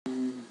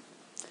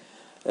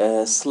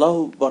سڵاو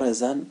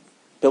بەڕێزان،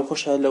 پێم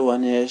خۆشە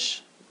لەوانەیەش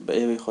بە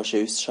ئێوەی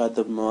خۆشەویست شاد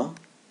دەبمەوە.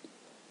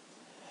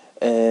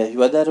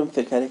 هیوادارم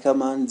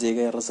فێرکاریەکەمان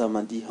جێگای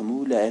ڕەزامەندی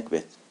هەموو لایەک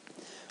بێت.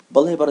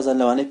 بەڵێ بەڕێزان،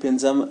 لەوانەیە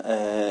پێنجەم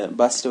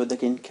باسی لەوە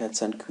دەکەین کە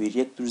چەند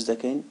کوێریەک دروست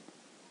دەکەین،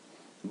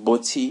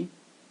 بۆچی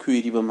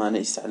کوێری بەمانە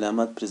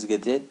ئیستیعلامات پرزگە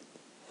دێت،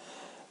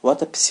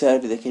 واتە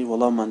پرسیاری دەکەین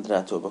وەڵاممان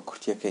دراتەوە بە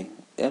کورتیەکەی.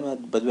 ئێمە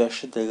بە دوای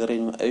شت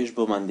دەگەڕین و ئەویش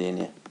بۆمان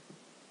دێنێ.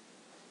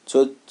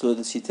 تۆ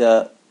دەچیتە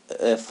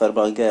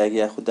فەرمانگایەک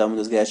یاخود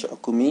دامەزگایەکی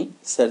حکومی،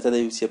 سەرەتا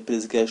دەیوتیە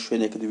پرزگای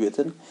شوێنێک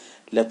دوێتن،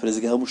 لە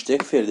پرزگا هەموو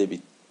شتێک فێر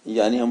دەبیت،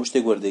 یعنی هەموو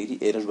شتێک وەردەگری،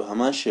 ئێرەش بە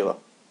هەمان شێوە.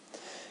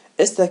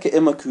 ئێستا کە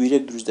ئێمە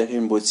کوێریەک دروست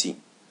دەکەین بۆچی؟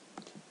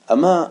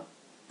 ئەمە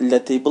لە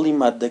تەیبڵی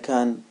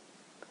ماددەکان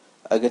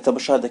ئەگەر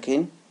تەماشا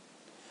دەکەین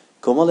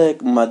کۆمەڵێک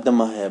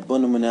ماددەما هەیە. بۆ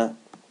نمونە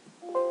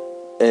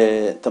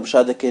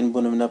تەماشا دەکەین، بۆ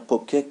نمونە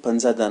پۆپکێک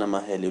 50 دانەما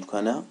هەیە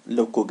لێرکانە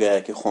لەو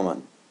کۆگایەکی خۆمان،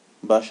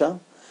 باشە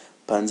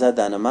 50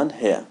 دانەمان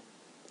هەیە.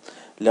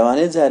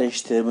 لەوانەیە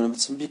جارێشتر من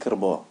بچم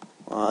بیکڕبەوە،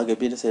 ئەگە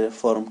بێ لەسەر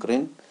فۆرم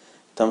کڕین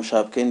تەماشا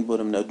بکەین، بۆ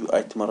نمونە 2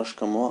 ئایتمە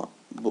ڕەشکەمەوە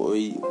بۆ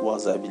ئەوی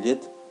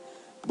وازابیلێت.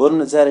 بۆ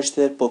نمونە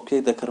جارێشتر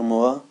پۆپکێک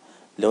دەکڕمەوە،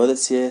 لەوە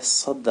دەچێ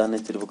 100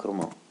 دانەی تر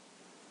بکڕمەوە،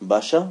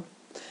 باشە؟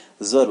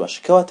 زۆر باش.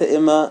 کەواتە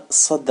ئێمە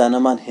 100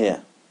 دانەمان هەیە،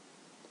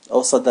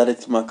 ئەو 100 دانەی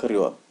ترمان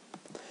کڕیوە.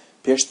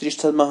 پێشتریش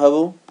چەندمان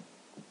هەبوو؟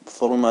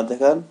 فۆرم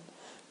ماددەکان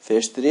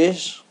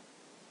پێشتریش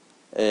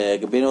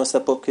بێنەوە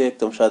سەر پۆپکێک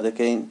تەماشا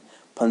دەکەین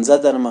 50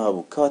 دانەمان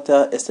هەبوو. کەواتە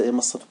ئێستا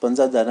ئێمە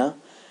 150 دانە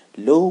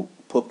لەو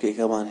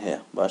پۆپکێکەمان هەیە،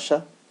 باشە؟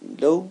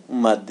 لەو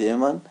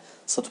ماددەیەمان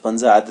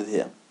 150 عەدەد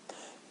هەیە.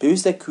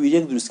 پێویستە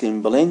کوێریەک دروستکەین،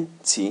 بڵێن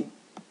چی؟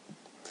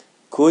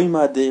 کۆی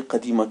ماددەی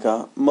قەدیمەکە.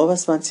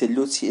 مەبەستمان چیە؟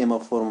 لۆ چی ئێمە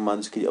فۆرمەمان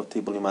دروستکردی ئەو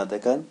تەیبڵی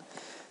ماددەکان؟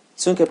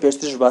 چونکە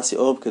پێشترش باسی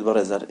ئەوە بکرد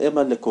بەڕێزان،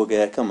 ئێمە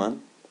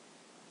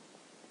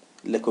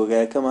لە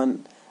کۆگایەکەمان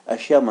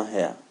ئەشیامان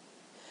هەیە،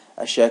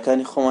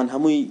 ئەشیاکانی خۆمان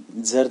هەمووی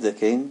جەر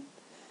دەکەین،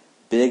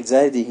 بە یەک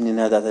جای دەهینە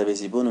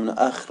ناداتەبێزی. بۆ نمونە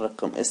ئاخر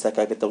ڕقم، ئێستا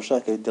کاکە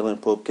تەماشاکەوێت دەڵێن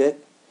پۆپکێک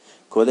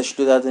کۆدە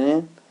شلو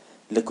دادنێن،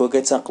 لە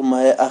کۆگای چەند قڵما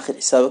هەیە، ئاخر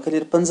حیسابەکە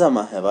لێرە 50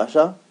 مان هەیە،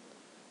 باشە؟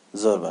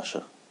 زۆر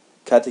باشە.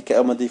 کاتێک کە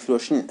ئەمە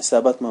دەیفرۆشین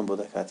حساباتمان بۆ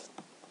دەکاتن.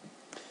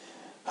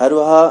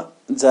 هەروەها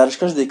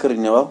جارشکەش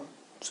دەیکڕینەوە،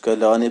 چونکە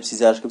لەوانەیە پرسی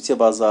جارشکە بچێ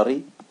بازاڕی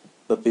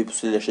بە پێی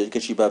پسوولی لە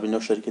شەریکەشی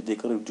بابینەوە شەریکە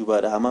دەیکڕی و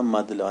دووبارە هەمان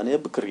ماددە لەوانەیە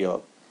بکڕیەوە،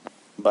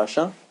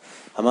 باشە؟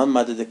 هەمان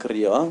ماددە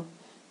دەکڕیەوە،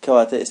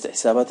 کەواتە ئێستا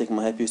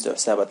حساباتێکمان هەیە، پێویستە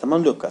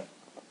حساباتەمان لۆ بکات.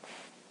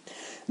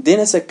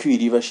 دێنە سەر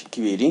کوێری، بەشی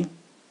کوێری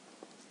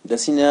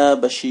دەچینە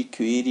بەشی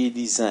کوێری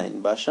دیزاین،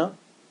 باشە؟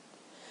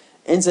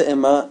 ئێنجا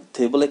ئێمە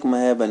تێبڵێکمان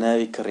هەیە بە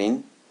ناوی کڕین،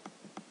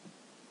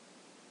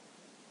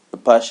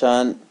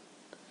 پاشان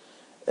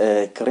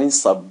کڕین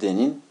سەب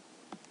دێنین،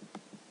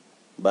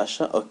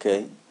 باشە؟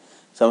 ئۆکەی.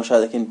 تەماشا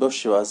دەکەین بەو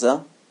شێوازە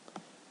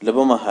لە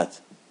بۆمە هات.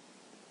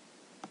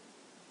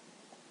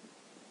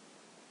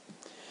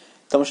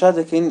 تەماشا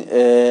دەکەین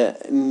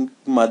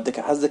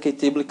ماددەکە حەز دەکەیت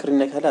تێبڵی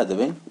کڕینێک هەلا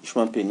دەبین،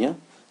 ئیشمان پێ نییە،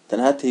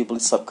 تەنها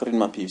تێبڵی سەب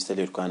کڕینمان پێویستە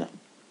لێرکانە.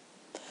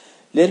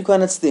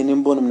 لێرکانە چ دێنین؟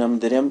 بۆ نمونە من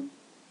دەرێم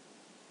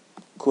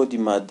کۆدی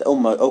ماددە،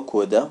 ئەو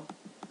کۆدە،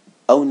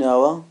 ئەو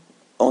ناوە،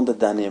 ئەوەندە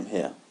دانەیەم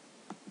هەیە،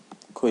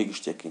 کۆی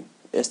گشتێکی.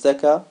 ئێستا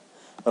کە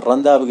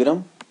ڕەندا بگرم،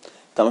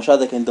 تەماشا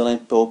دەکەین دەڵێن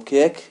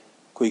پۆپکێک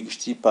کۆی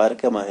گشتی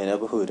پارەکەمان هێنا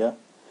بەهورە،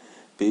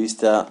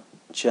 پێویستە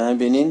چیان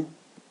بێنین؟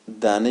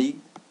 دانەی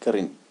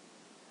کڕین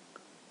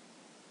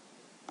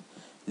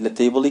لە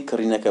تەیبڵی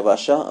کڕینەکە،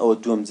 باشە؟ ئەوە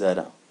دووەم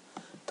جارە.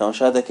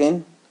 تەماشا دەکەین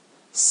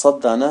 100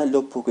 دانە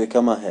لەو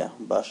پۆپکێکەمان هەیە،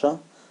 باشە؟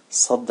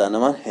 100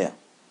 دانەمان هەیە.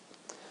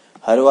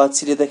 هەروەها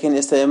چی لێ دەکەین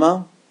ئێستا ئێمە؟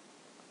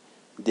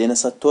 دێنە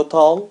سەر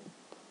تۆتاڵ،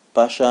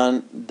 پاشان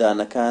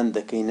دانەکان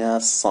دەکەینە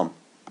سەم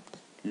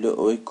لە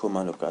ئەوەی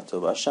کۆمان لۆ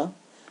بکاتەوە، باشە؟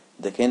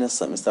 دەکەینە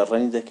سەم. ئێستا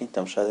ڕەنی دەکەین،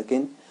 تەماشا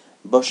دەکەین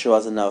بەو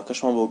شێوازە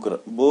ناوەکەشمان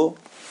بۆ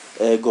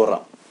گۆڕا.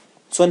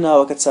 چۆن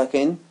ناوەکە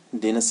چاکەین؟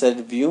 دێنە سەر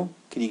ڤیو،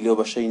 کلیک لەو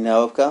بەشەی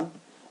ناوە بکە،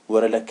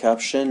 وەرە لە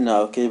کاپشن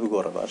ناوەکەی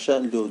بگۆڕە، باشە؟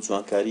 لۆ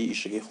جوانکاری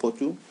ئیشەکەی خۆت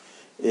و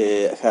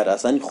کار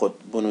ئاسانی خۆت.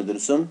 بۆ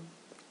نودرسم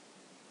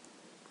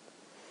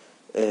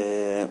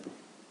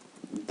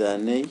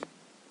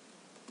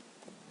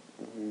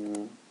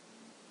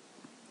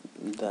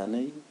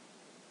دانەی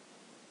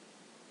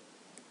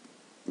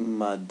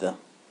ماددە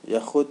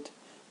یاخود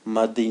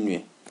ماددەی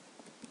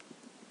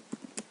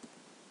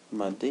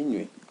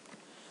نوێ.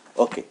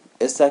 ئۆکەی.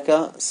 ئێستاکە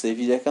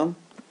سێڤی دەکەم،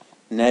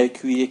 ناوی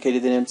کوێریەکە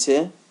لێ دەنێم چێ؟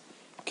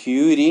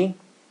 کوێری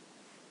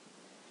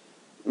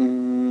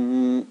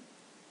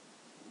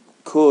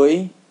کۆی،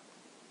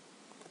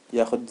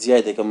 یاخود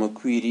جیای دەکەمە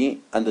کوێری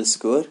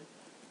ئەندەرسکۆر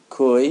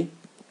کۆی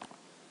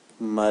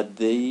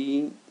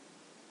ماددەی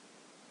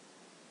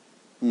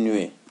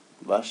نوێ،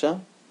 باشە؟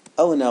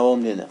 ئەو ناوەم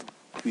لێنە،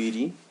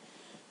 کوێری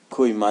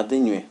کۆی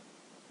ماددەی نوێ.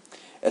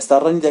 ئێستا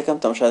ڕەنی دەکەم،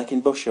 تەماشا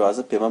دەکەین بەو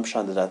شێوازە پێمان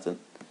پیشان دەداتن.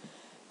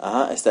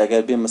 ئێستا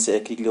ئەگەر بێ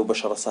مەسەیەکێک لەو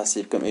بەشە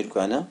ڕەساسی بکەم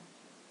ئێرکوانە،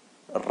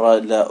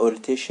 لە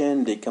ئۆریتێشن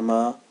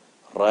دەیکەمە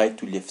ڕایت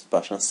و لێفت،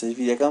 پاشان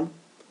سێڤی دەکەم،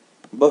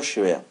 بەو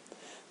شێوەیە.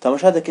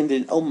 تەماشا دەکەین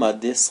ئەو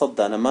ماددەیە 100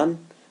 دانەمان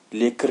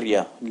لێ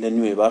کڕیە لە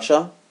نوێ، باشە؟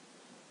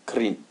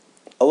 کڕین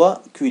ئەوە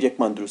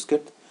کویرێکمان دروست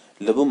کرد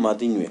لە بۆ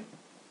مادەی نوێ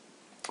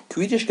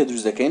کویرێش کە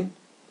دروست دەکەین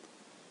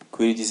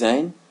کویری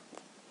دیزاین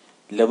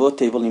لە بۆ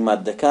تەیبڵی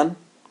مادەکان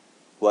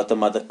واتە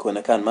مادە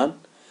کۆنەکانمان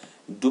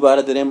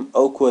دووبارە دەرێم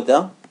ئەو کۆدا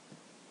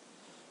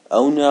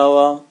ئەو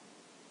ناوە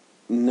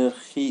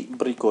نرخی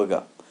بڕی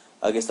کۆگا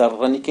ئەگەستا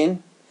ڕەنیکەین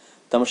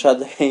تەماشا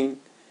دەکەین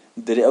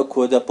دەرێ ئەو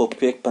کۆدا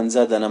پۆپێک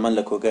 50 دانەمان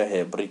لە کۆگا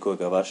هەیە بڕی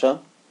کۆگا باشە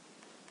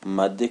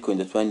مادەی کۆن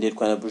دەتوانین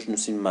لێرکوانە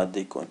بژنووسین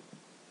مادەی کۆن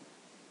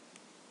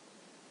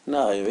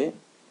ناوێ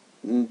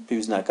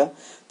پێویست ناکە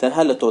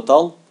تەنها لە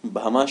تۆتاڵ بە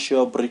هەمان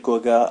شێوە بڕی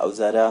کۆگا ئەو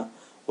جارە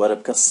وەرە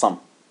بکە سەم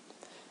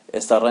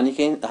ئێستا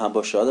ڕەنیکەین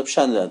بۆ شێوازە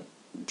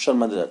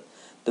پیشانمە دەدات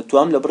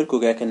دەتوانم لە بڕی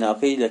کۆگاکە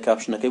ناوکەی لە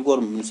کاپشنەکەی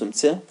گۆڕم بنووسم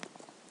چێ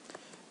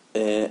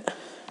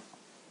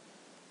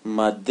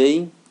مادەی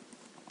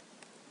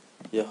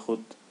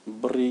یاخود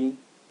بڕی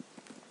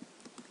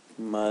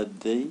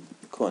مادەی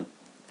کۆن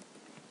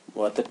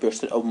واتە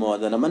پێشتر ئەو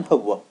مادانە من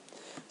هەبووە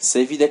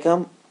سەیڤی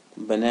دەکەم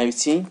بە ناوی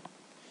چی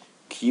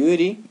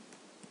کیوری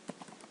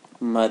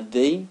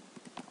مادەی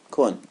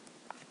کۆن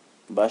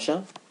باشە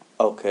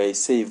ئەوکەی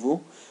سەیڤ و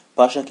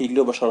پاشان کە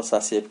گلۆ بە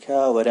شەڕساسیە بکە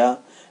وەرە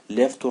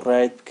لێفت و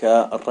ڕایت بکە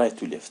ڕایت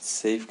و لێفت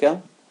سەیڤکە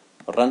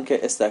ڕەنکە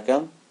ئێستاکە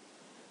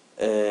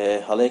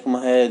هەڵەیەکمە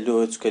هەیە لۆ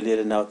چکە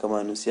لێرە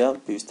ناوەکەمان نووسیا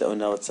پێویستە ئەو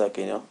ناوە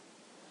چاکەینەوە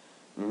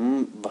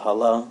بە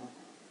هەڵا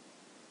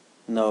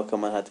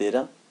ناوەکەمان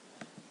هاتێرە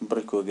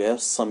بڕی کۆگایە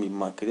سەمی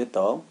مان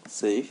کردێتەوە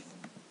سەیف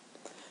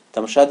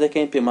تەماشا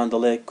دەکەین پێمان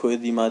دەڵێ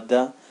کۆدی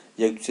مادە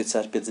 1 2 3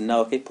 4 5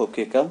 ناوەکەی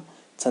پۆپکێکە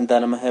چەند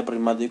دانەمە هەیە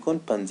بڕی مادەی کۆن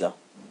 50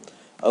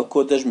 ئەو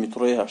کۆدەش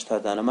میترۆی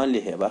 80 دانەمان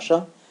لێ هەیە باشە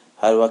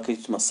هەروە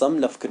کەیتمە سەم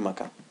لە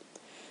فکرمەکە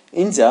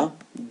اینجا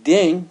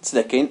دێین چ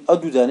دەکەین ئەو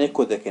دوو دانەیە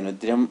کۆ دەکەینەوە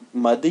درێم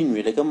مادەی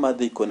نوێ لەگەڵ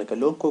مادەی کۆنەکە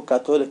لۆ کۆ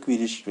کاتەوە لە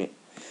کویریش نوێ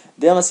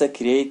دێمەسە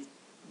کریت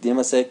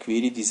دێمەسە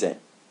کویری دیزاین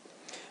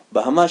بە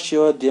هەمان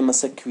شێوە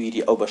دێمەسە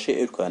کویری ئەو بەشەی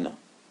ئێرکوانە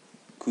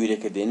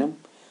کویرەکە دێنم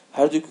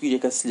هەردوو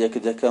کویرەکە سلێکە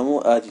دەکەم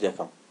و ئادی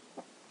دەکەم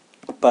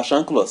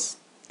پاشان کلۆس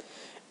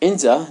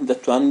اینجا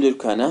دەتوانم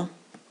لێرکوانە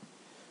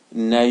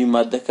ناوی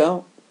مادەکە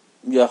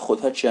یاخود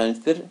هەرچیانی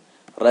تر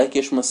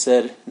ڕایکێشمە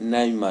سەر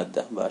ناوی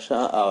مادە باشە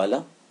ئاوالە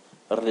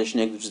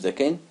ڕێژنێک دروست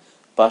دەکەین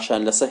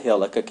پاشان لەسەر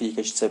هێڵەکە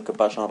کلیکەشی سەر بکە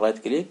پاشان ڕایت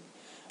کلیک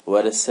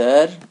وەرە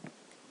سەر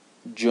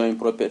جوین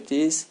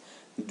پرۆپەرتیز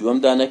دووەم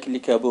دانە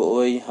کلیکە بۆ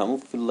ئەوەی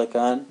هەموو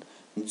فیڵەکان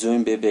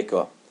جوین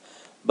بێکەوە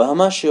بە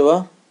هەمان شێوە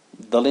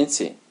دەڵێن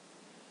چی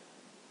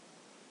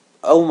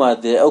ئەو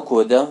مادەیە ئەو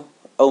کۆدە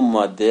ئەو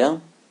مادەیە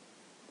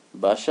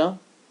باشە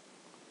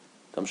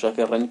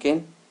تەماشاکە ڕەنکەین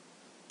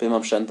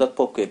پێمان پیشاندات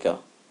پۆپکێکە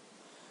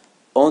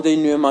ئەوەندەی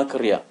نوێمان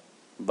کڕیە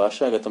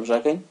باشە ئەگە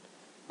تەماشاکەین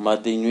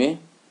مادەی نوێ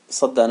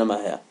 100 دانەمە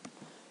هەیە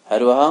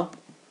هەروەها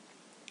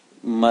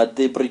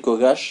مادەی بڕی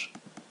کۆگاش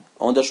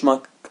ئەوەندەشمان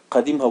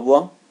قەدیم هەبووە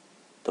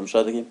تەماشا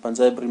دەکەین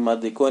 50 بڕی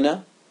مادەی کۆنە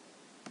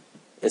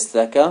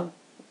ئێستاکە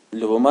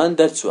لە بۆمان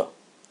دەرچووە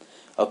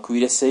ئەو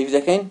کویرە سەیڤ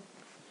دەکەین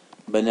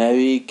بە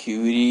ناوی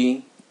کیوری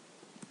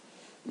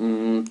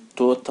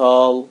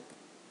تۆتاڵ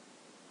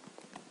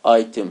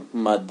ئایتم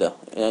مادە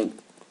یان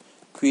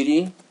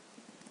کویری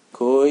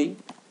کۆی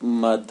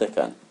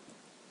مادەکان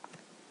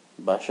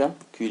باشە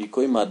کویری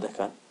کۆی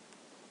مادەکان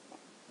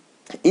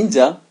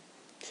اینجا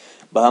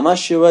بە هەمان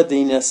شێوە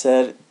دەینە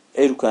سەر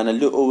ئێرکوانە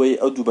لە ئەوەی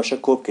ئەو دوو بەشە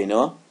کۆ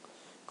بکەینەوە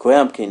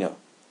کۆیان بکەینەوە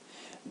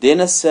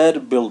دێنە سەر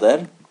بڵدەر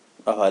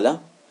ئەوهالە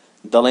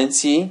دەڵێن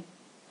چی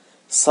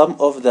sum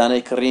of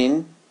دانەی کڕین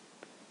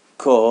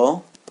کۆ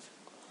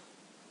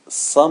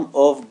sum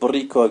of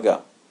بڕی کۆگا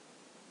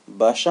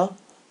باشە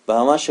بە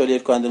هەمان شێوە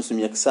لێرکوان دەنووسم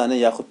یەکسانە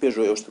یاخود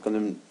پێشەوەی ئەو شتەکەم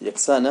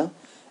یەکسانە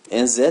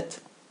NZ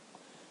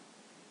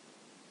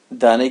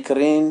دانەی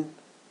کڕین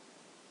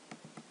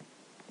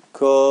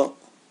کۆ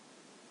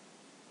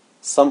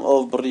sum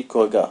of بڕی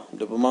کۆگا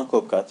لە بۆمان کۆ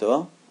بکاتەوە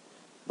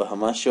بە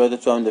هەمان شێوە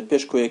دەتوانم لە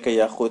پێش کۆیەکە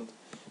یاخود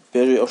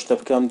پێشەوەی ئەو شتە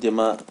بکەم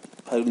دێمە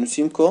هەر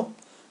نووسیم کۆ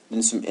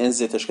دەنووسم NZ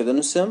تەشکە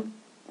دەنووسم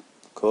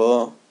کۆ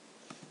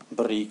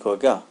بڕی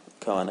کۆگا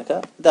کەوانەکە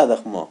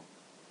دادەخمەوە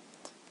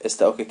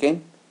ئێستا ئەوکەکەین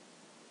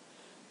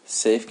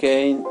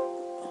سەیڤکەین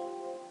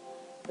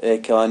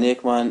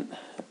کەوانەیەکمان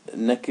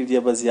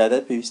نەکردیە بە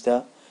زیادەت پێویستە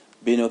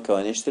بینەوە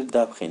کەوانەیەشتر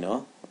دابخینەوە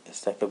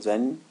ئێستا کە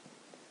بزانین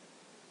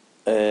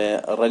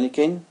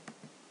ڕەنیکەین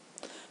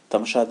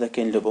تەماشا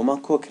دەکەین لە بۆمان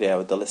کۆ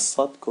کرایەوە دەڵێ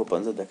 100 کۆ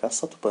 50 دەکات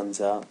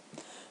 150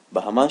 بە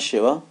هەمان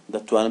شێوە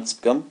دەتوانم چ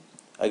بکەم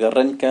ئەگەر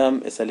ڕەنیکەم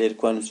ئێستا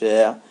لێرکوان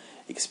نووسەیە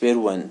ئێکسپێر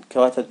 1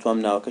 کەواتە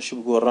دەتوانم ناوەکەشی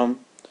بگۆڕم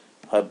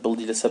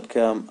بڵدی لەسەر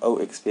بکەم ئەو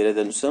ئێکسپێرە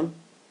دەنووسم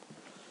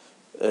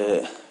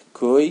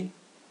کۆی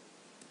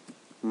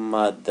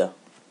مادە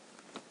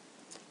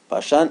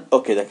پاشان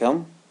ئۆکێ دەکەم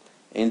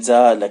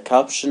اینجا لە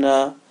کاپشنە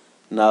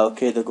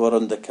ناوەکەی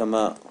دەگۆڕم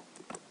دەکەمە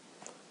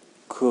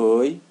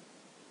کۆی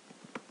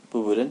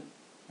ببورن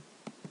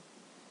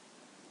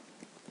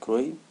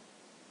کۆی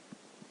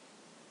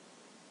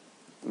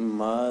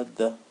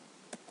مادە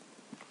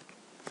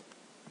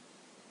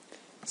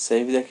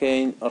سەیڤ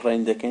دەکەین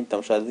ڕێن دەکەین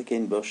تەماشا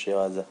دەکەین بەو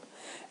شێوازە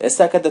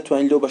ئێستا کە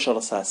دەتوانین لەو بەشە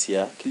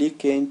ڕەساسیە کلیک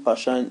بکەین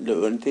پاشان لە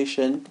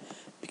ئۆریەنتیشن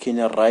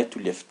بکەینە ڕایت و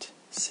لێفت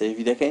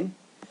سەیڤی دەکەین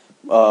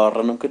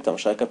ڕەنم کرد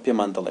تەماشاکە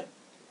پێمان دەڵێ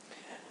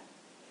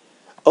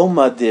ئەو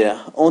مادەیە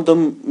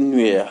ئەوەندەم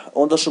نوێیە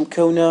ئەوەندەشم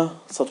کەونە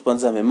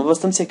 150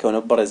 مەبەستم چێ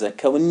کەونە بەڕێزە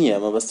کەون نییە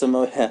مەبەستم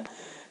ئەوە هەیە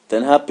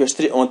تەنها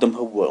پێشتری ئەوەندەم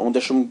هەبووە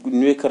ئەوەندەشم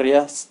نوێ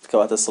کڕیا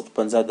کەواتە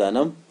 150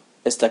 دانم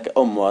ئێستا کە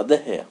ئەو موادە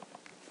هەیە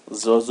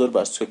زۆر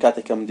باش چکە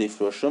کاتێکم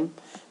دەیفرۆشم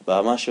بە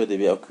هەمان شێوە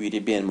دەبێت ئەو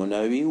کویری بێنمە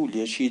ناوی و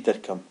لێشی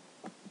دەرکەم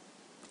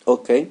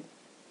ئۆکەی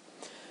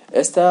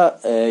ئێستا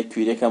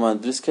کویرەکەمان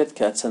دروست کرد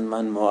کە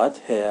چەندمان مواد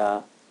هەیە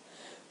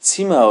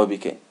چی ماوە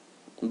بیکەین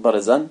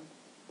بەڕێزان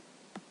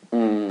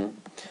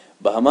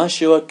بە هەمان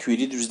شێوە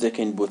کویری دروست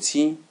دەکەین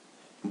بۆچی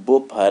بۆ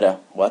پارە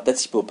واتە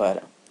چی بۆ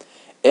پارە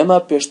ئێمە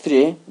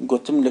پێشترێ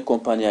گوتم لە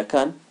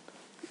کۆمپانیاکان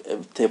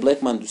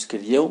تێبڵێکمان دروست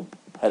کردیە و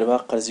هەروەها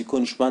قەرزی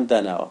کۆنیشمان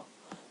داناوە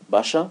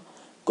باشە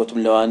گوتم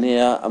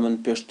لەوانەیە ئەمن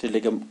پێشتر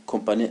لەگەم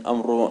کۆمپانی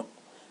ئەمڕۆ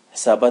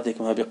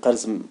حساباتێکم هەبێ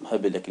قەرزم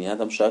هەبێ لە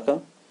کلیانتم شاکە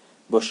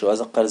بۆ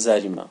شێوازە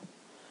قەرزاریمە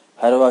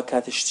هەروەها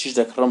کاتێک شتیش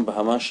دەکڕم بە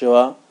هەمان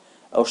شێوە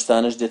ئەو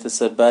شتانەش دێتە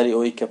سەرباری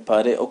ئەوەی کە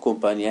پارەی ئەو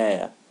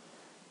کۆمپانیایە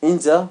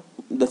اینجا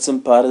دەچم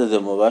پارە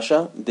دەدەمەوە باشە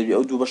دەبێ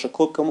ئەو دوو بەشە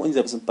کۆ بکەم و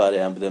اینجا بچم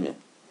پارەیان بدەمێ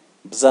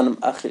بزانم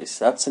ئاخر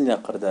حساب چەندیان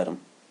قەردارم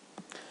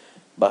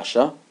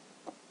باشە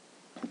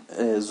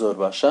زۆر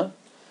باشە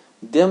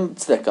دێم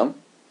چ دەکەم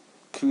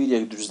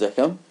کویرێک دروست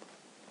دەکەم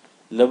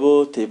لە بۆ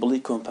تێبڵی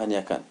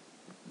کۆمپانیاکان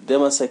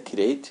دێمە سەر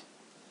کریت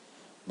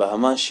بە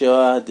هەمان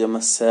شێوە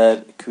دێمە سەر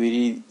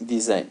کویری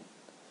دیزاین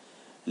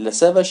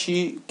لەسەر بەشی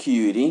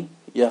کویری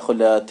یاخۆ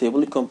لە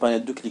تێبڵی کۆمپانیا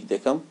دوو کلیک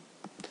دەکەم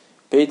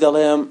پێی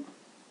دەڵێم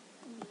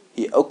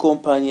هی ئەو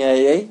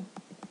کۆمپانیایەی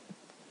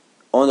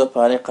ئەوەندە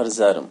پارەی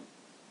قەرزارم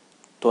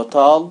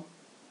تۆتاڵ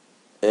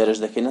ئێرەش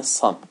دەکەینە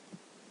سەم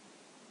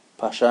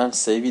پاشان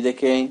سەیڤی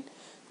دەکەین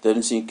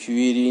دەنووسین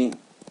کویری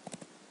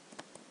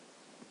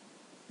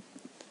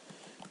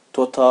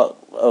تۆتاڵ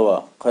ئەوە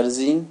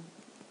قەرزی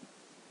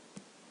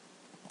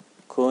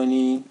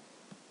کۆنی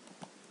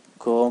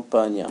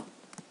کۆمپانیا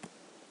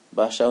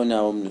باشە و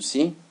ناوم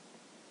نووسی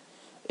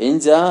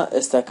اینجا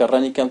ئێستا کە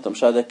ڕەنی کەم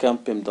تەماشا دەکەم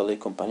پێم دەڵێ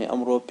کۆمپانیا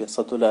ئەمڕۆ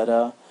 500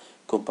 دلارە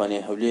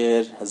کۆمپانیای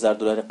هەولێر 1000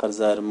 دلاری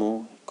قەرزارم و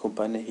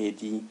کۆمپانیا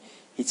هێدی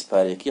هیچ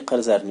پارێکی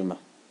قەرزار نیمە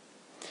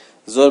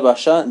زۆر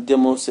باشە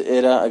دێمەوس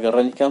ئێرە ئەگەر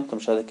ڕەنی کەم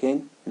تەماشا دەکەین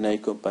ناوی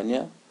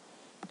کۆمپانیا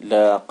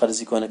لە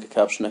قەرزی کۆنەکە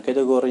کاپشنەکە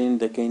دەگۆڕین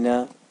دەکەینە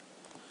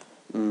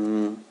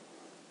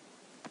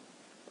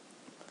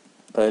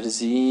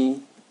قەرزی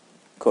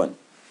کۆن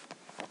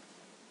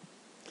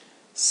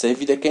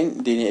سەیڤی دەکەین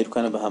دێنێ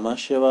ئێرکانە بە هەمان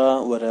شێوە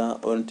وەرە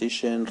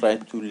ئۆریەنتیشن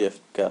ڕایت تو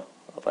لێفت کە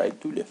ڕایت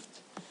تو لێفت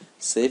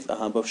سەیڤ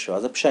ئەها بەو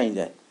شێوازە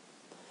پیشانیداین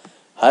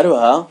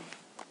هەروەها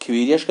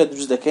کویریەش کە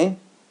دروست دەکەین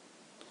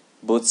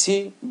بۆچی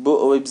بۆ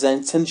ئەوەی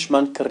بزانین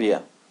چەندشمان کڕیە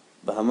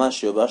بە هەمان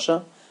شێوە باشە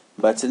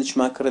با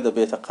چەندشمان کڕێ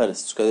دەبێتە قەرز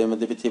چکە ئێمە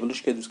دەبێت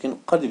تێبڵیشکە دروستکەین و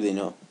قەردی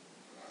بدەینەوە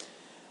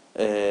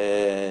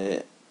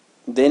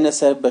دێنە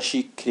سەر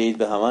بەشی کریت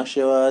بە هەمان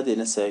شێوە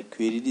دێنە سەر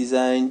کویری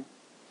دیزاین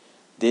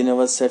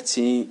دێنەوە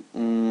سەرچی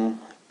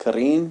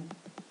کڕین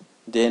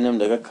دێنم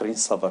لەگە کڕین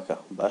سەبەکە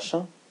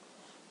باشە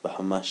بە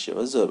هەمان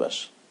شێوە زۆر باش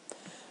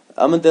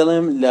ئەمە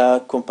دەڵێم لە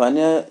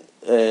کۆمپانیا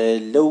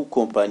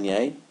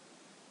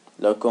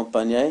لەو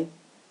کۆمپانیای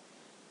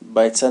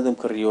بای چەندم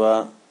کڕیوە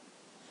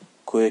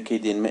کۆیەکەی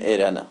دێنمە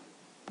ئێرانە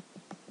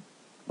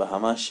بە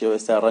هەمان شێوە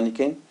ئێستا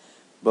ڕەنیکەین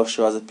بەو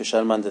شێوازە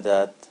پیشانمان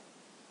دەدات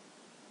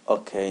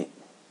ئۆکەی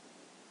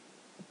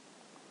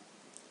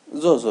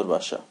زۆر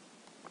باشە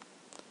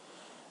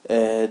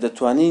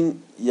دەتوانین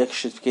یەک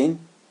شت بکەین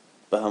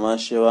بە هەمان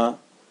شێوە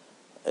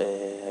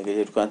ئەگەر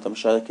هێرکان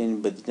تەماشا دەکەین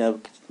بە دینار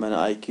بکەیتمانە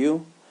ئایکیو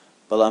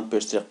بەڵام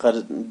پێشتر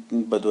قەرز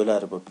بە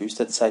دۆلار بۆ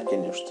پێویستە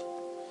چاکێن نوشت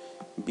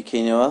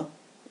بکەینەوە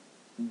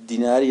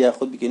دینار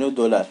یاخود بکەینەوە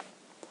دۆلار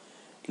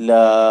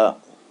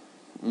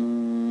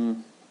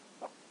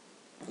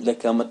لە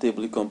کامە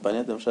تێبڵی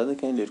کۆمپانیا تەماشا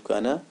دەکەین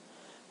لێرکانە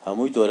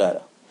هەمووی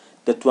دۆلارە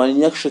دەتوانین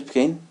یەک شت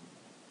بکەین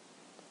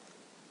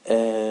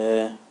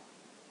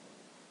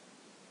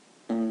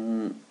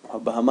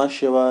بە هەمان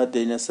شێوە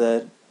دێنە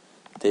سەر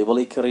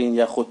تێبڵی کڕین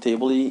یاخۆ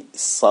تێبڵی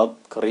ساب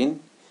کڕین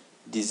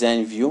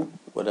دیزاین ڤیو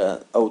وەرە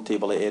ئەو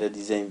تێبڵی ئێرە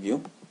دیزاین ڤیو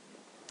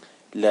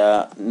لە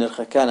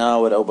نرخەکانە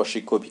وەرە ئەو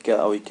بەشی کۆپیکە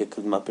ئەوەی کە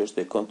کردمان پێش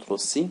دێ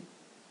کۆنتڕۆل سی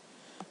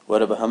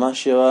وەرە بە هەمان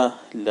شێوە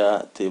لە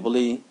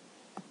تێبڵی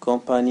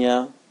کۆمپانیا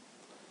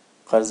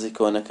قەرزی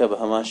کۆنەکە بە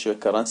هەمان شێوە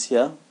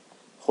کەڕەنسیە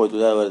خۆی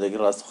دوودا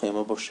وەردەگری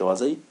ڕاستەخۆیمە بۆ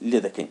شێوازەی لێ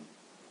دەکەین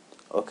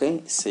ئۆکەی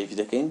سەیڤ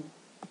دەکەین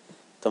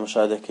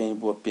تەماشا دەکەین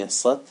بۆ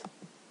 500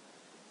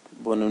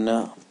 بۆ نمونە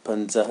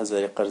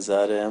 50,000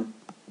 قەرزارە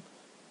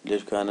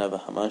لێرکانە بە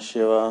هەمان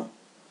شێوە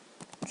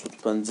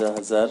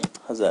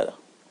 50,000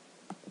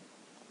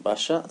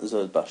 باشە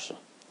زۆر باشە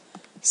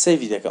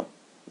سەیڤی دەکەم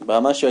بە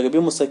هەمان شێوە ئەگەر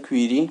بێمە سەر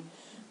کویری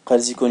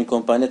قەرزی کۆنی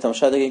کۆمپانیا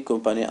تەماشا دەکەین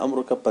کۆمپانیا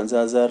ئەمڕۆکە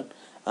 50,000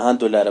 ئەها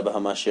دۆلارە بە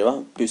هەمان شێوە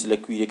پێویست لە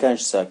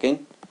کویریەکانش ساکەین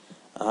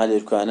ئەها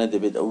لێرکانە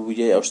دەبێت ئەو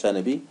ویدیۆی ئەو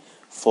شتانەبی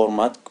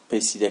فۆرمات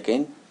پێسی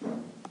دەکەین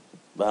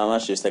بە هەمان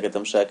شێستەکە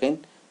تەماشاکەین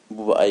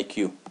بوو بە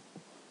ئایکیو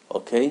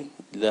ئۆکەی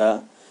لە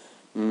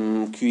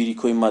کویری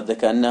کۆی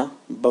مادەکانە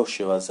بەو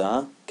شێوازە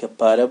کە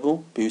پارە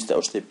بوو پێویستە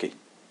ئەو شتێ بکەیت.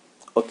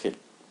 ئۆکێ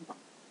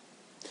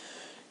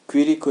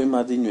کوێری کۆی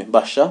مادەی نوێ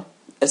باشە.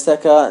 ئێستا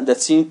کە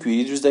دەچین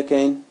کوێری دروست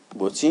دەکەین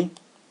بۆچی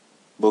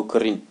بۆ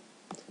کڕین.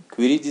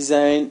 کوێری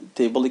دیزاین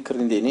تێبڵی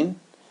کڕین دێنین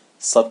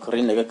سەب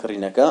کڕین لەگە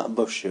کڕینەکە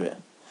بەو شێوەیە.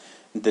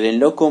 دەڵێن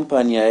لەو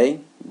کۆمپانیایی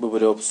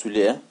ببرەوە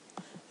پسوولەیە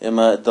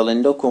ئێمە دەڵێن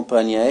لەو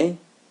کۆمپانیایی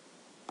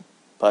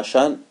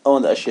پاشان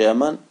ئەوەندە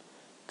ئەشیامان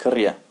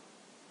کڕیە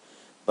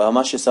بە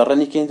هەمان شێسە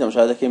ڕەنیکەین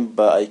تەماشا دەکەین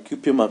بە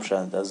ئایکیو پێمان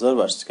پیشاندا زۆر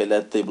باش کە لە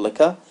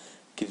تێبڵەکە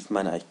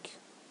کلیتمان ئایکیو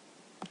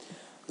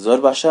زۆر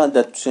باشە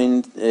دەتوانین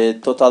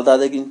تۆتاڵ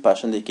دادەگرین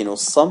پاشان دەیکەینەوە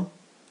سەم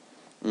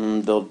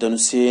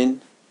دەنووسین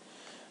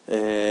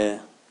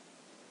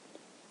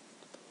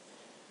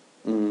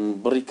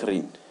بڕی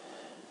کڕین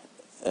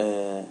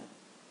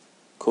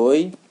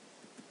کۆی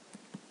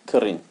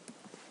کڕین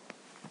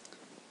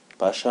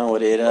پاشان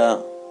وەرێرە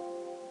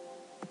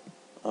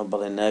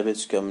بەڵێ نابێت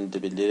چکە من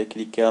دەبێت لێرە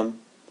کلیکەم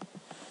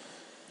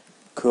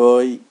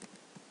کۆی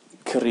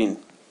کڕین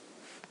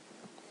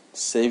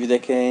سەیڤ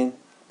دەکەین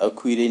ئەو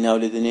کویرەی ناو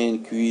لێ دەنێن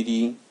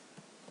کویری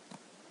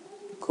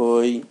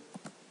کۆی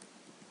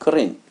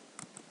کڕین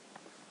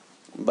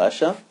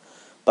باشە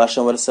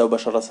پاشان وەرە سەو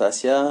بەشە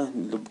ڕەساسیە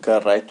بکە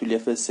ڕایت و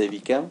لێفت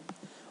سەیڤیکە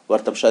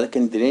وەرتەمشا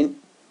دەکەن درێن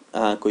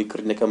کۆی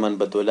کڕینەکەمان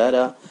بە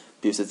دۆلارە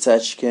پێویستە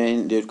چاچکەین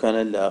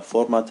لێرکانە لە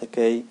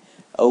فۆرماتەکەی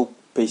ئەو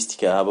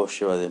پێیستیکە بەو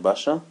شێوەیە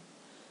باشە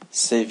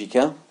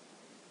سەیڤیکە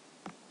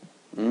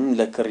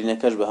لە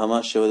کڕینەکەش بە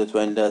هەمان شێوە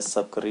دەتوانین لە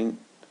سەب کڕین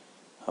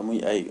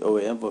هەمووی ئای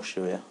ئەوەیە بۆ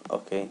شێوەیە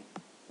ئۆکەی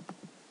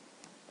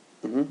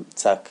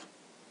چاک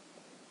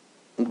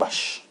باش.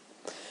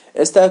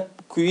 ئێستا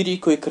کویری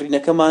کۆی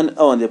کڕینەکەمان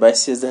ئەوەندێ بای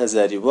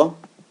 13000 بووە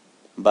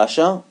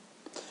باشە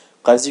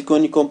قەرزی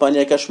کۆنی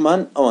کۆمپانیاکەشمان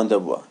ئەوەندە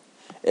بووە.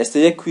 ئێستا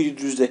یەک کویری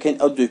دروست دەکەین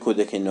ئەو دوی کۆ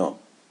دەکەینەوە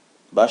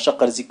باشە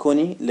قەرزی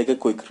کۆنی لەگە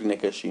کۆی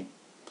کڕینەکەشی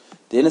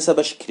دێنە سەر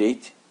بەشی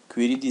کریت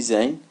کویری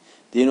دیزاین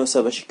دێنەوە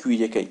سەر بەشی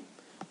کویرەکەی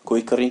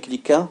کۆی کڕین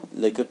کلیکە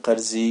لەگە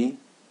قەرزی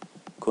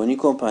کۆنی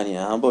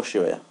کۆمپانیا بۆ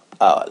شێوەیە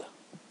ئاوالە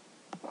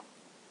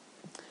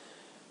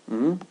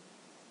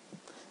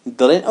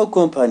دەڵێن ئەو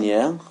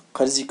کۆمپانیایە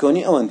قەرزی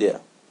کۆنی ئەوەندەیە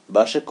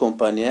باشە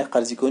کۆمپانیایە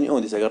قەرزی کۆنی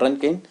ئەوەندە ئەگەر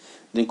ڕەنکەین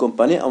دەین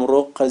کۆمپانیا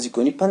ئەمڕۆ قەرزی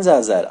کۆنی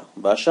 50000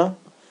 باشە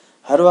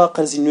هەروە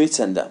قەرزی نوێی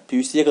چەندە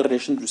پێویستی یەک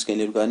ڕێشن دروستکەین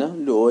لێرگانە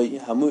لە ئەوەی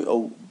هەمووی ئەو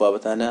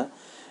بابەتانە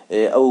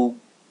ئەو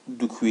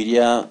دوو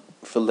کویریە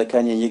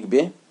فڵدەکانیان یەک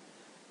بێ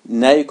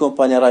ناوی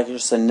کۆمپانیا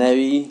ڕاکێشە سەر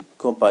ناوی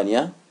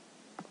کۆمپانیا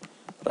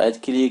ڕایت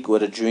کلیک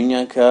وەرە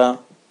جوینیان کە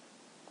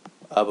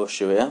ئابۆ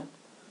شێوەیە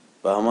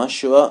بە هەمان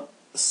شێوە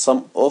سەم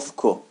ئۆف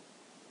کۆ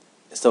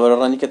ئێستا وەرە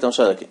ڕانی کە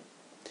تەماشا دەکەین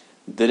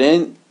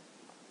دەرێن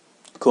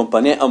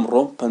کۆمپانیای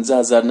ئەمڕۆ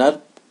 50000 نار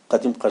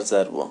قەدیم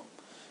قەرزدار بووە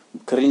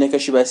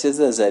کڕینەکەشی با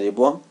 13000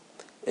 بووە.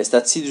 ئێستا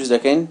چی دروست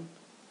دەکەین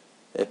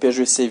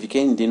پێشوی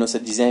سەیڤیکەین دێنەوە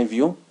سەر دیزاین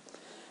ڤیو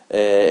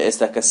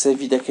ئێستا کە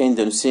سەیڤی دەکەین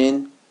دەنووسین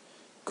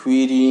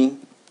کویری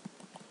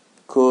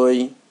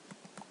کۆی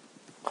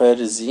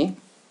قەرزی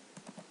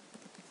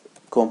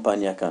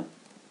کۆمپانیاکان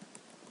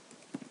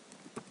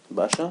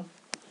باشە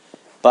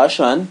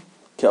پاشان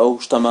کە ئەو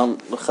شتەمان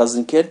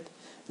خەزم کرد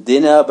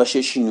دێنە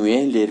بەشێشی نوێ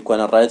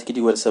لێرکوانە ڕایت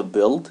کردی وەرسە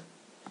بڵد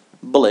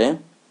بڵێ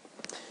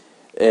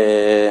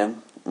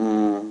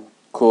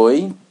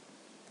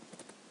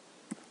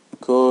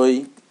کۆی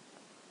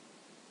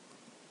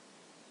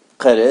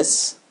قەرز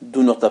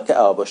دوو نقطە بکە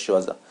ئاوا بۆ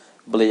شێوازە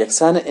بڵێ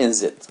یەکسانە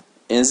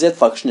ئێنزێت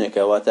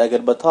فاکشنێکە واتە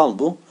ئەگەر بەتاڵ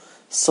بوو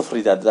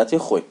سفری دادراتی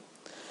خۆی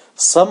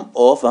سەم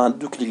ئۆف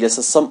دوو کلیک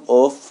لەسەر سەم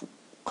ئۆف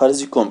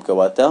قەرزی کۆم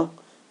بکەواتە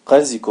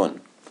قەرزی کۆن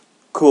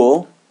کۆ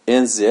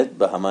ئێنزێت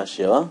بە هەمان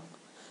شێوە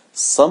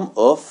سەم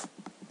ئۆف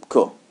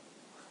کۆ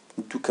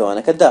دوو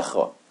کەوانەکە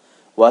داخەوە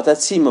واتە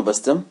چی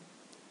مەبەستم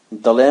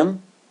دەڵێم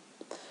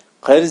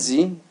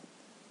قەرزی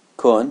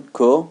کۆن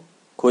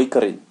کۆی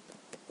کڕین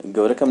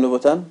گەورەکەم لە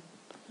بۆتان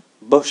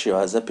بەو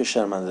شێوازە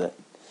پێشارمان دەدات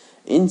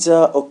اینجا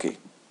ئۆکەی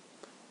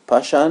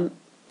پاشان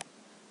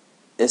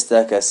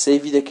ئێستا کە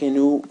سەیڤی دەکەین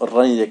و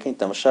ڕەنی دەکەین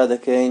تەماشا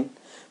دەکەین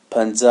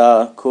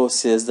 50 کۆ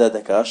 13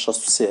 دەکات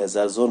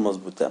 63000 زۆر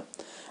مەزبوطە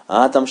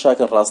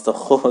تەماشاکە ڕاستە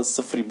خۆ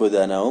سفری بۆ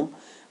داناوم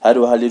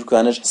هەروەها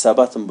لێرکانەش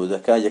حساباتم بۆ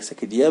دەکات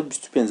یەکسەکە دیە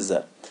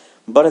 25000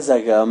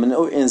 بەرەزاگە من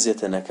ئەو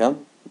ئێنزێتە نەکەم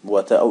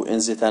واتە ئەو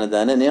ئێنزێتانە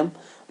دانەنێم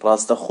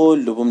ڕاستە خۆ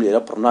لەبووم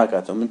لێرە پڕ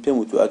ناکاتەوە من پێم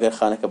وتو ئەگەر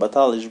خانەکە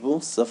بەتاڵیش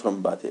بوو سەفرم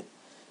باتێ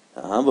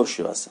بۆ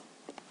شێوازە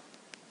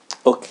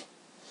ئۆکێ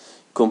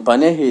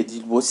کۆمپانیا هێدی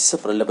بۆچی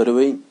سفرە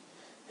لەبەرەوەی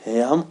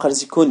هەم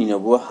قەرزی کۆنی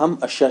نەبووە هەم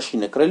ئەشیاشی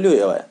نەکرا لێ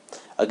ئەوەیە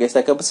ئەگەر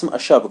ئێستاکە بچم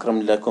ئەشا بکڕم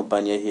لە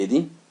کۆمپانیای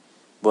هێدی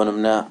بۆ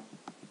نمونە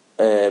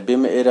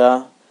بێمە ئێرە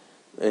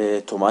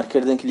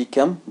تۆمارکردن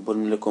کلیکەم بۆ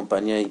لە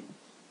کۆمپانیای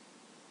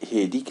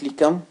هێدی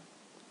کلیکەم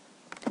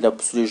لە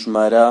پسووری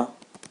ژمارە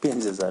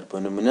 5000 بۆ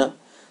نمونە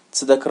چ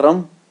دەکڕم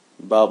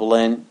با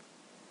بڵێن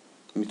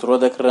میترۆ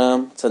دەکڕم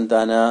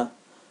چەندانە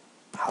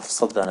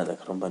 700 دانە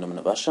دەکڕم بە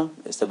نمونە باشە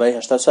ئێستا بای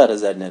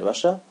 84000 نێر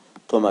باشە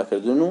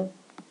تۆمارکردن و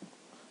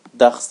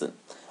داخستن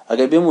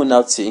ئەگەر بێم و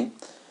ناوچی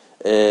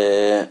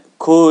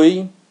کۆی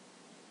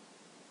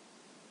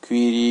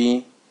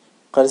کویری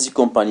قەرزی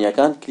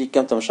کۆمپانیەکان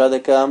کلیکەم تەماشا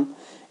دەکەم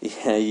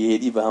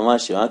هێدی بە هەمان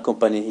شێوە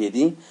کۆمپانیای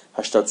هێدی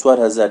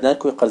 84,000 دینار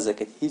کۆی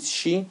قەرزەکەت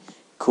هیچی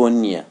کۆن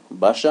نییە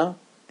باشە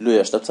لۆ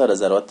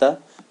 84,000 واتە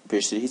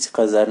پێشتر هیچ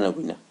قەرزار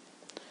نەبووینە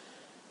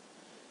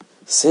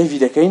سێڤی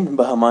دەکەین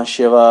بە هەمان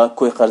شێوە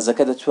کۆی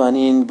قەرزەکە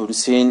دەتوانین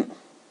بنووسین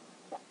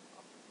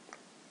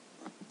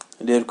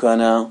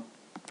لێرکانە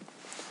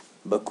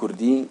بە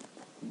کوردی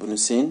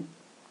بنووسین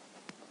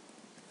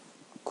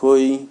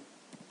کۆی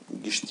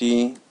گشتی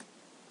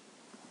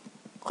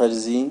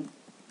قەرزی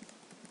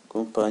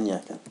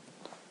کۆمپانیاکە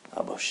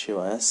بەو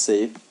شێوایە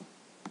سێڤ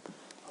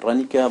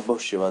ڕەنیکە بەو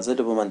شێوازە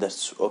لە بۆمان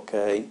دەرچوو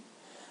ئۆکەی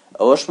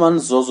ئەوەشمان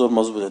زۆر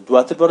مەزبوطە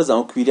دواتر بەڕێزان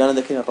ئەو کویرانە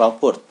دەکەین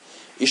راپۆرت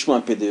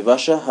ئیشمان پێ دەوێت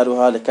باشە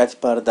هەروەها لە کاتی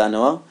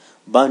پارەدانەوە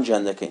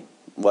بانجیان دەکەین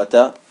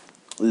واتە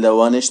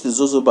لەوانەیە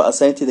زۆر بە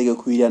ئاسانی تێدەگە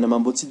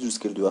کویرانەمان بۆچی دروست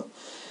کردووە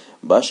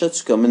باشە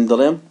چکە من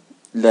دەڵێم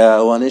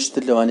لەوانەیە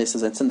تر لەوانەیە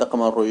سەزان چەند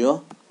دەقەمان ڕۆیەوە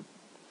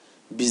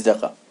 20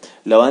 دقە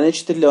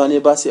لەوانەیە تر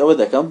لەوانەیە باسی ئەوە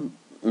دەکەم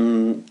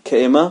کە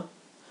ئێمە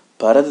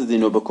پارە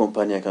دەدەینەوە بە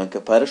کۆمپانیەکان کە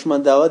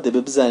پارەشمان داوە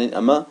دەبێت بزانین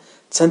ئەمە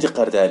چەندی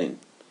قەردارین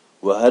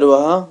و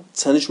هەروەها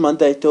چەندشمان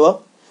دایتەوە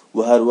و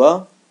هەروە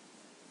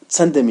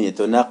چەند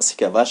دەمێتەوە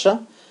ناقسیکە باشە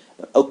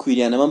ئەو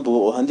کویریانەمان بۆ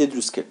هەندێک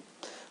دروست کرد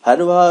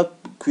هەروەها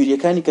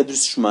کویریەکانی کە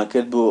دروستشمان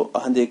کرد بۆ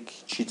هەندێک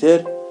چیتر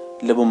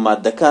لە بۆ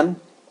مادەکان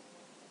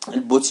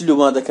بۆچی لە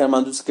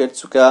مادەکانمان دروست کرد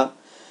چووکە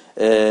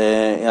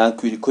یان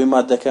کویری کۆی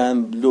مادەکان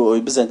لۆ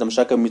ئەوی بزانین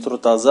تەماشاکە میترۆ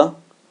تازە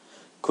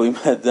کۆی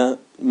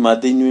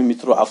مادەی نوێ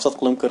میترۆ 700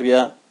 قڵم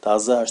کڕیا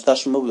تازە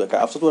 80 مە بوو دەکە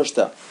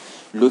 780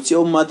 لۆچی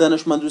ئەو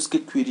مادانەشمان دروست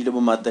کرد کویری لە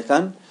بۆ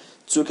مادەکان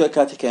چووکە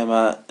کاتێک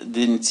ئێمە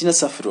دێنچینە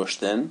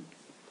سەفرۆشتن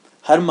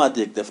هەر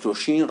مادەیەک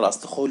دەفرۆشین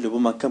ڕاستەخۆ لە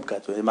بۆمان کەم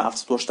کاتەوە ئێمە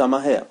 780 ما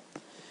هەیە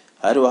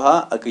هەروەها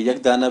ئەگەر یەک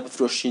دانە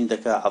بفرۆشین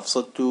دەکا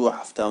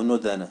 779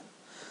 دانە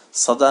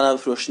 100 دانە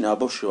بفرۆشین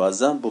بەو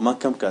شێوازە بۆمان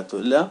کەم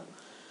کاتەوە لە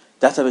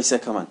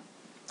داتەبەیسەکەمان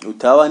و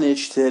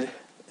تاوانێکی تر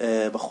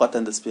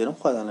بەخواتان دەسپێرم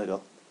خواتان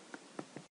لەگەڵ